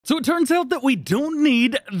So it turns out that we don't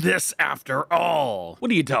need this after all.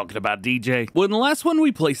 What are you talking about, DJ? Well, in the last one,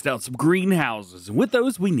 we placed out some greenhouses, and with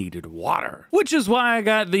those, we needed water. Which is why I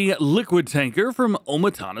got the liquid tanker from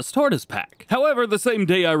Omatana's TARDIS pack. However, the same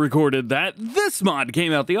day I recorded that, this mod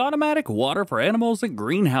came out. The automatic water for animals and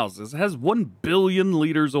greenhouses has 1 billion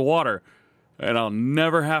liters of water, and I'll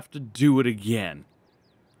never have to do it again.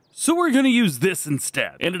 So we're going to use this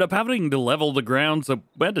instead. Ended up having to level the ground, so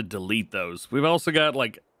we had to delete those. We've also got,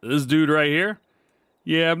 like, this dude right here.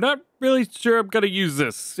 Yeah, I'm not really sure I'm going to use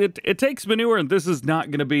this. It takes manure, and this is not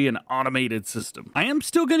going to be an automated system. I am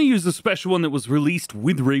still going to use the special one that was released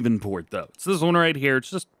with Ravenport, though. It's this one right here. It's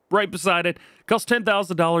just right beside it. Costs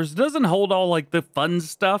 $10,000. It doesn't hold all, like, the fun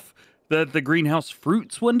stuff that the greenhouse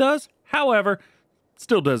fruits one does. However,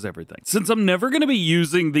 still does everything. Since I'm never going to be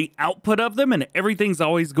using the output of them and everything's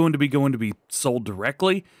always going to be sold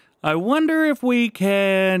directly, I wonder if we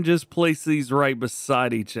can just place these right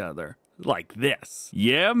beside each other. Like this.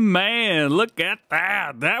 Yeah, man, look at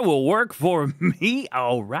that. That will work for me.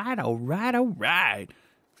 All right. Except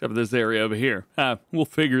for this area over here. We'll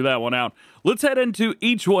figure that one out. Let's head into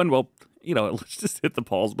each one. Well, you know, let's just hit the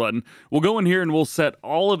pause button. We'll go in here and we'll set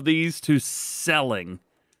all of these to selling.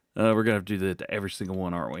 We're gonna have to do that to every single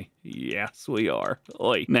one, aren't we? Yes, we are.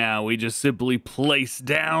 Oy. Now, we just simply place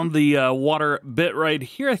down the water bit right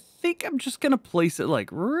here. I think I'm just gonna place it like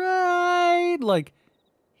right, like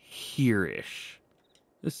here-ish.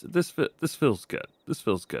 This feels good. This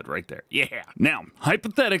feels good right there. Yeah. Now,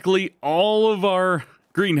 hypothetically, all of our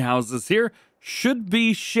greenhouses here should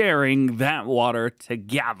be sharing that water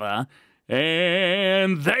together.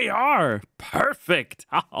 And they are perfect.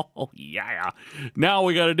 Oh, yeah. Now all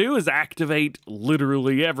we got to do is activate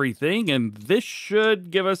literally everything, and this should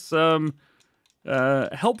give us some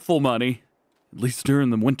helpful money, at least during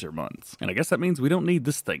the winter months. And I guess that means we don't need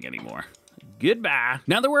this thing anymore. Goodbye.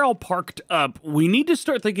 Now that we're all parked up, we need to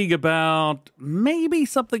start thinking about maybe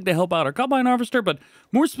something to help out our combine harvester, but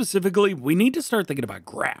more specifically, we need to start thinking about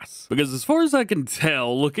grass. Because as far as I can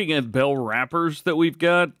tell, looking at bale wrappers that we've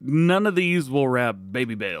got, none of these will wrap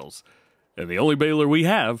baby bales. And the only baler we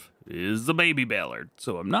have is the baby baler.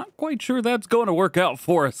 So I'm not quite sure that's going to work out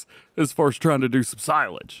for us as far as trying to do some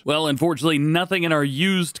silage. Well, unfortunately, nothing in our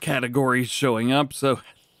used category is showing up, so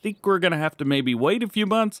I think we're going to have to maybe wait a few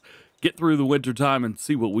months, get through the winter time, and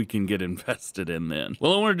see what we can get invested in then.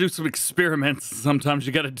 Well, I want to do some experiments. Sometimes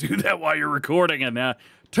you got to do that while you're recording, and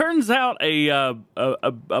turns out a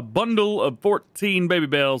bundle of 14 baby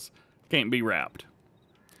bales can't be wrapped.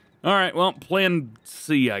 All right, well, plan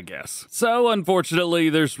C, I guess. So, unfortunately,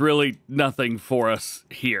 there's really nothing for us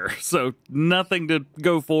here. So, nothing to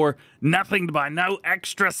go for, nothing to buy, no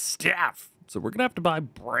extra stuff. So we're gonna have to buy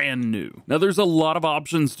brand new. Now there's a lot of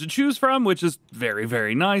options to choose from, which is very,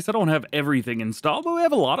 very nice. I don't have everything installed, but we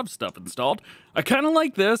have a lot of stuff installed. I kind of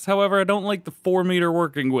like this, however, I don't like the 4-meter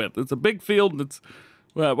working width. It's a big field, and it's,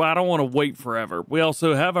 well, I don't want to wait forever. We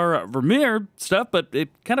also have our Vermeer stuff, but it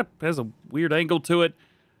kind of has a weird angle to it.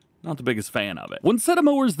 Not the biggest fan of it. One set of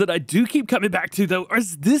mowers that I do keep coming back to, though,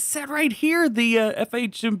 is this set right here, the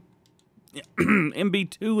FHM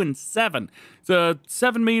MB2 and 7. It's a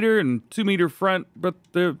 7-meter and 2-meter front, but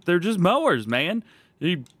they're just mowers, man.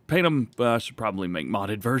 You paint them. I should probably make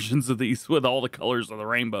modded versions of these with all the colors of the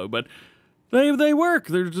rainbow, but they work.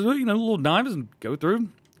 They're just, you know, little knives and go through,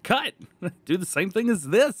 cut, do the same thing as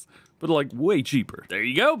this, but like way cheaper. There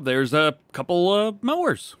you go. There's a couple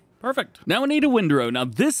mowers. Perfect. Now we need a windrow. Now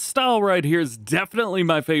this style right here is definitely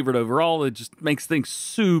my favorite overall. It just makes things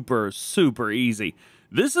super, super easy.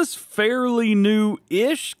 This is fairly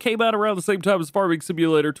new-ish. Came out around the same time as Farming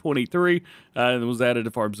Simulator 23. And it was added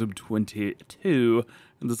to Farm Sim 22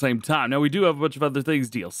 at the same time. Now, we do have a bunch of other things.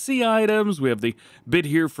 DLC items. We have the bit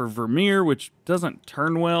here for Vermeer, which doesn't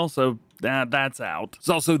turn well, so that's out. There's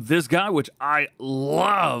also this guy, which I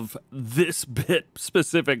love this bit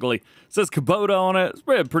specifically. It says Kubota on it.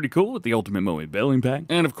 It's pretty cool with the Ultimate Mowing Baling Pack.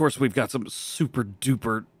 And of course, we've got some super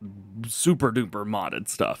duper modded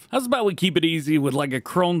stuff. How's about we keep it easy with like a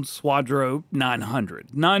Krone Swadro 900.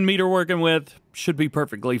 9-meter working with, should be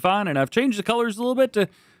perfectly fine. And I've changed the colors a little bit to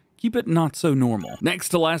keep it not so normal. Next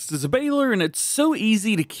to last is a baler, and it's so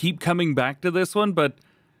easy to keep coming back to this one, but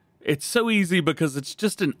it's so easy because it's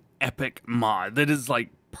just an epic mod that is like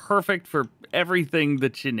perfect for everything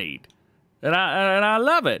that you need. And I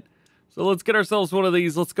love it. So let's get ourselves one of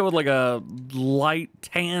these. Let's go with like a light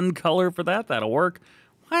tan color for that. That'll work.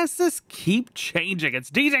 Why does this keep changing?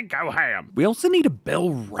 It's DjGoHam. We also need a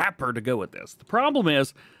bell wrapper to go with this. The problem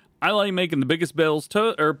is I like making the biggest bales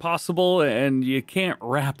possible, and you can't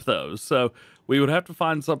wrap those. So we would have to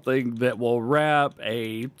find something that will wrap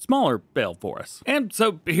a smaller bale for us. And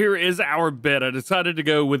so here is our bit. I decided to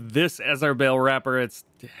go with this as our bale wrapper. I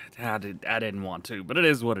didn't want to, but it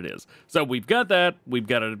is what it is. So we've got that. We've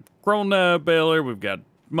got a chrome baler. We've got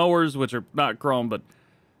mowers, which are not chrome, but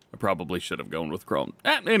I probably should have gone with chrome.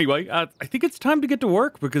 Anyway, I think it's time to get to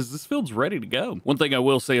work because this field's ready to go. One thing I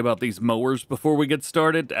will say about these mowers before we get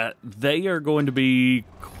started, they are going to be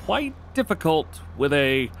quite difficult with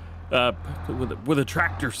a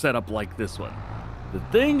tractor setup like this one. The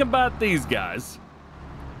thing about these guys,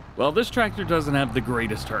 well, this tractor doesn't have the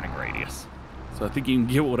greatest turning radius. So I think you can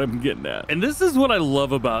get what I'm getting at. And this is what I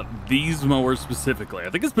love about these mowers specifically. I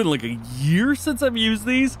think it's been like a year since I've used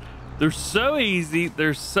these. They're so easy,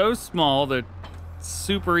 they're so small, they're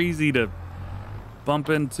super easy to bump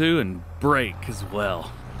into and break as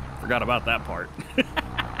well. Forgot about that part.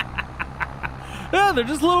 Yeah, they're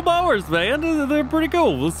just little mowers, man. They're pretty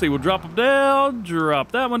cool. Let's see, we'll drop them down,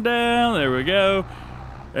 drop that one down, there we go.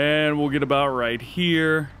 And we'll get about right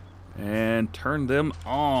here and turn them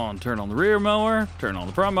on. Turn on the rear mower, turn on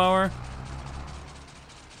the front mower.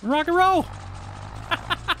 Rock and roll.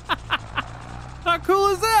 How cool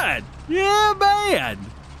is that? Yeah, man.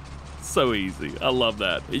 So easy. I love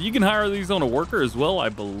that. You can hire these on a worker as well, I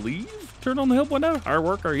believe. Turn on the help window. Hire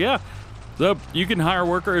worker, yeah. So you can hire a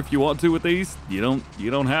worker if you want to with these. You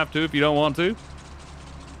don't have to if you don't want to.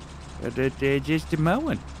 Just a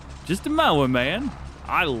mowing. Just a mowing, man.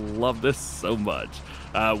 I love this so much.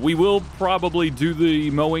 We will probably do the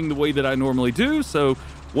mowing the way that I normally do. So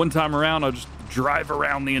one time around, I'll just drive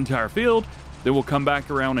around the entire field. Then we'll come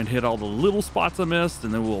back around and hit all the little spots I missed,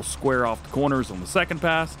 and then we'll square off the corners on the second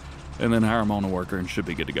pass, and then hire them on a worker and should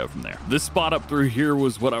be good to go from there. This spot up through here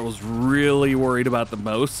was what I was really worried about the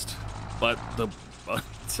most, but the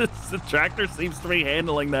tractor seems to be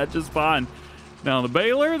handling that just fine. Now the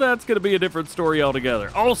baler, that's going to be a different story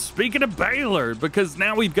altogether. Oh, speaking of baler, because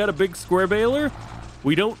now we've got a big square baler,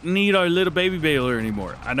 we don't need our little baby baler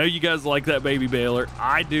anymore. I know you guys like that baby baler.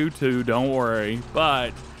 I do too, don't worry,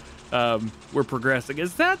 but we're progressing.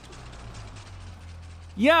 Is that?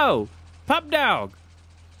 Yo, pup dog.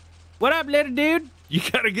 What up, little dude? You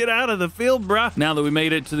gotta get out of the field, bruh. Now that we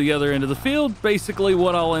made it to the other end of the field, basically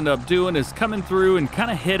what I'll end up doing is coming through and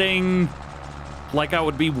kind of hitting like I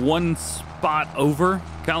would be one spot over,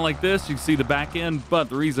 kind of like this. You can see the back end, but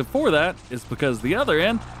the reason for that is because the other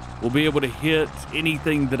end will be able to hit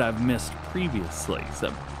anything that I've missed previously.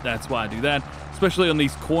 So that's why I do that, especially on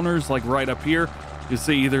these corners, like right up here. You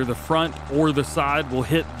see either the front or the side will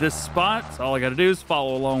hit this spot. So all I got to do is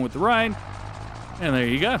follow along with the ride. And there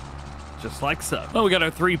you go. Just like so. Well, we got our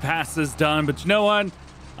 3 passes done, but you know what?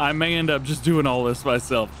 I may end up just doing all this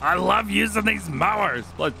myself. I love using these mowers.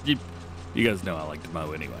 But you guys know I like to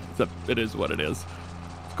mow anyway. So it is what it is.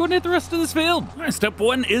 Let's go and hit the rest of this field. All right, step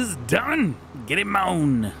 1 is done. Get it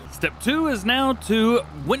mown. Step 2 is now to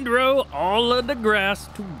windrow all of the grass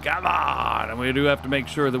together. And we do have to make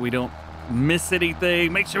sure that we don't miss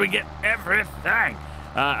anything, make sure we get everything.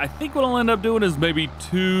 I think what I'll end up doing is maybe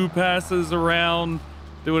 2 passes around,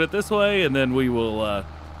 doing it this way, and then we'll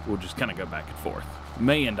just kind of go back and forth.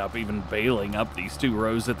 May end up even baling up these 2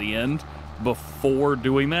 rows at the end before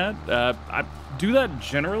doing that. I do that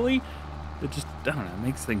generally. It just, I don't know,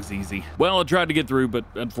 makes things easy. Well, I tried to get through, but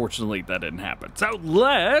unfortunately that didn't happen. So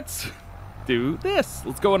let's do this.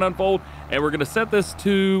 Let's go and unfold, and we're gonna set this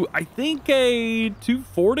to, I think, a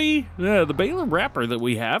 240. Yeah, the baler wrapper that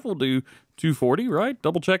we have will do 240, right?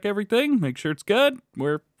 Double check everything, make sure it's good.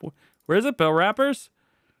 Where is it, bale wrappers?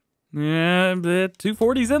 Yeah, the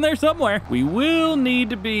 240's in there somewhere. We will need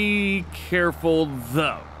to be careful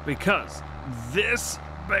though, because this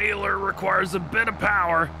baler requires a bit of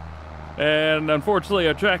power, and unfortunately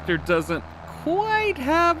our tractor doesn't quite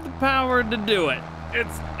have the power to do it.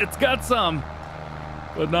 It's got some,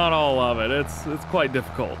 but not all of it. It's quite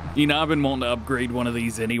difficult. You know, I've been wanting to upgrade one of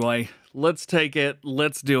these anyway. Let's take it.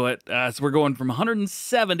 Let's do it. So we're going from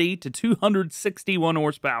 170 to 261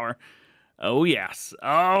 horsepower. Oh, yes.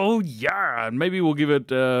 Oh, yeah. Maybe we'll give it,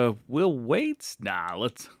 will weights? Nah,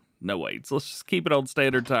 no weights. Let's just keep it on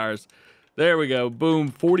standard tires. There we go.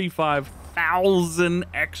 Boom. $45,000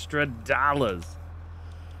 extra dollars.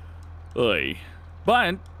 Oy.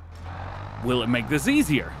 But will it make this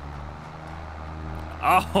easier?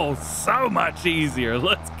 Oh, so much easier.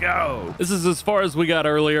 Let's go. This is as far as we got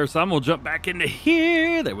earlier, so I'm gonna jump back into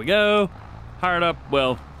here. There we go. Hired up.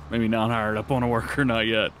 Well, maybe not hired up on a worker, not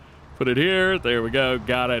yet. Put it here. There we go.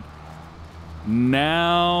 Got it.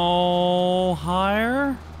 Now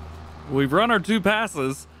hire. We've run our 2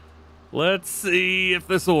 passes. Let's see if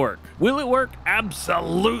this will work. Will it work?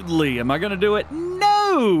 Absolutely. Am I gonna do it?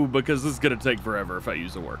 No, because this is gonna take forever if I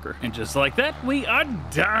use a worker. And just like that, we are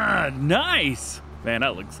done. Nice. Man,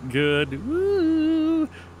 that looks good. Woo.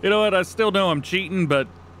 You know what? I still know I'm cheating, but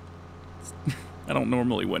I don't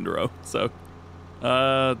normally windrow, so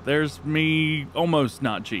there's me almost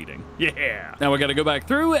not cheating. Yeah. Now we gotta go back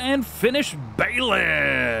through and finish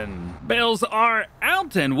baling. Bales are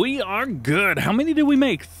out and we are good. How many did we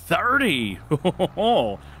make? 30.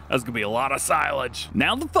 That's gonna be a lot of silage.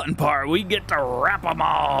 Now the fun part, we get to wrap them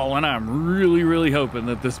all, and I'm really hoping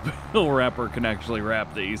that this bale wrapper can actually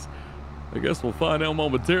wrap these. I guess we'll find out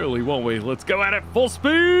momentarily, won't we? Let's go at it full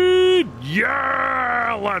speed!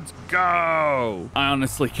 Yeah, let's go! I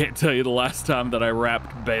honestly can't tell you the last time that I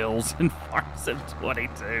wrapped bales in Farm Sim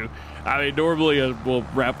 22. I mean, normally we'll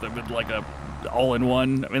wrap them in like a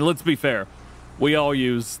all-in-one. I mean, let's be fair. We all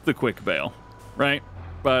use the quick bale, right?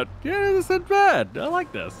 But yeah, this isn't bad. I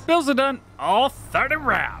like this. Bales are done. All 30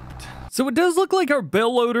 wrapped. So it does look like our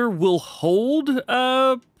bale loader will hold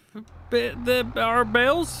our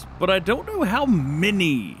bales, but I don't know how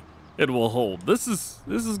many it will hold. This is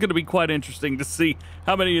going to be quite interesting to see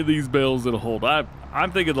how many of these bales it'll hold.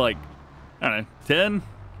 I'm thinking like, I don't know,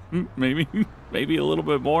 10, maybe a little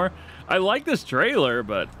bit more. I like this trailer,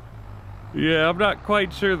 but yeah, I'm not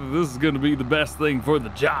quite sure that this is going to be the best thing for the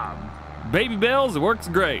job. Baby bales, it works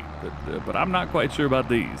great, but I'm not quite sure about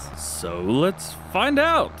these. So let's find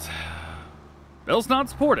out. Bales not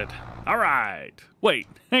supported. All right. Wait,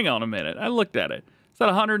 hang on a minute. I looked at it. Is that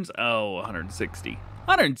 100? Oh, 160.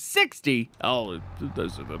 160? Oh,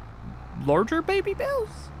 those are the larger baby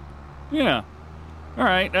bales? Yeah. All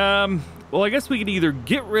right. Well, I guess we could either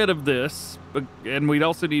get rid of this, and we'd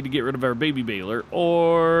also need to get rid of our baby baler,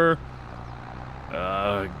 or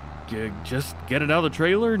just get it out of the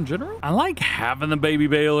trailer in general. I like having the baby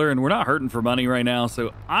baler, and we're not hurting for money right now,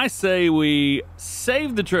 so I say we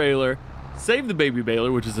save the trailer, save the baby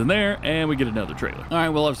baler, which is in there, and we get another trailer. All right,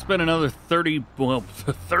 well, I've spent another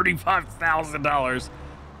 $35,000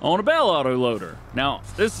 on a bale auto loader. Now,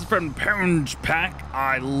 this is from Pound Pack.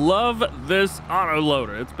 I love this auto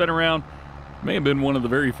loader. It's been around, may have been one of the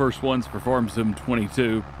very first ones for Farm Sim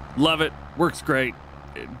 22. Love it, works great.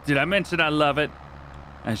 Did I mention I love it?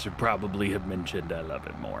 I should probably have mentioned I love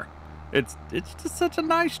it more. It's just such a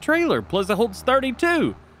nice trailer. Plus it holds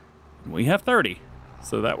 32. We have 30.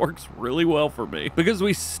 So that works really well for me. Because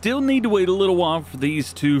we still need to wait a little while for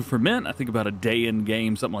these to ferment. I think about a day in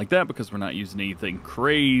game, something like that, because we're not using anything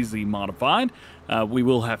crazy modified. We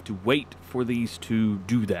will have to wait for these to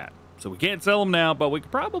do that. So we can't sell them now, but we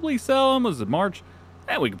could probably sell them. Was it March?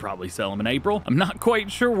 Yeah, we could probably sell them in April. I'm not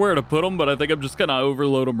quite sure where to put them, but I think I'm just gonna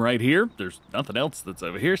overload them right here. There's nothing else that's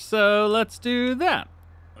over here, so let's do that.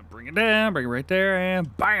 Bring it down, bring it right there,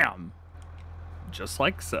 and bam! Just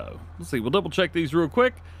like so. Let's see, we'll double check these real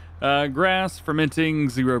quick. Grass, fermenting,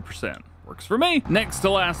 0%. Works for me. Next to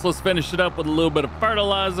last, let's finish it up with a little bit of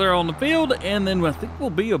fertilizer on the field, and then I think we'll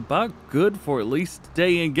be about good for at least a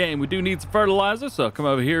day in game. We do need some fertilizer, so I'll come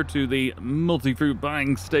over here to the multi-fruit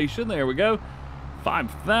buying station. There we go.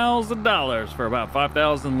 $5,000 for about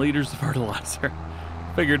 5,000 liters of fertilizer.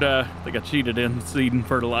 Figured, I think I cheated in seed and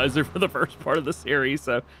fertilizer for the first part of the series,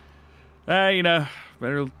 so, you know,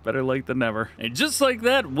 better late than never. And just like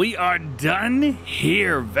that, we are done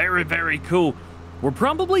here. Very cool. We're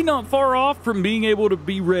probably not far off from being able to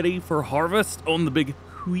be ready for harvest on the big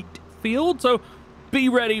wheat field, so be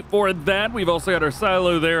ready for that. We've also got our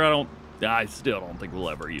silo there. I still don't think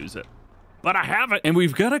we'll ever use it, but I have it. And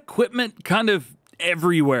we've got equipment kind of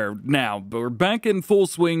everywhere now, but we're back in full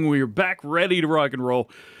swing. We're back ready to rock and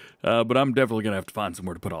roll. But I'm definitely going to have to find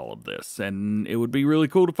somewhere to put all of this. And it would be really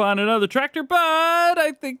cool to find another tractor, but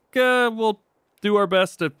I think we'll do our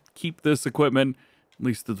best to keep this equipment, at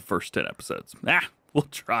least through the first 10 episodes. We'll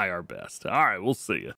try our best. All right, we'll see you.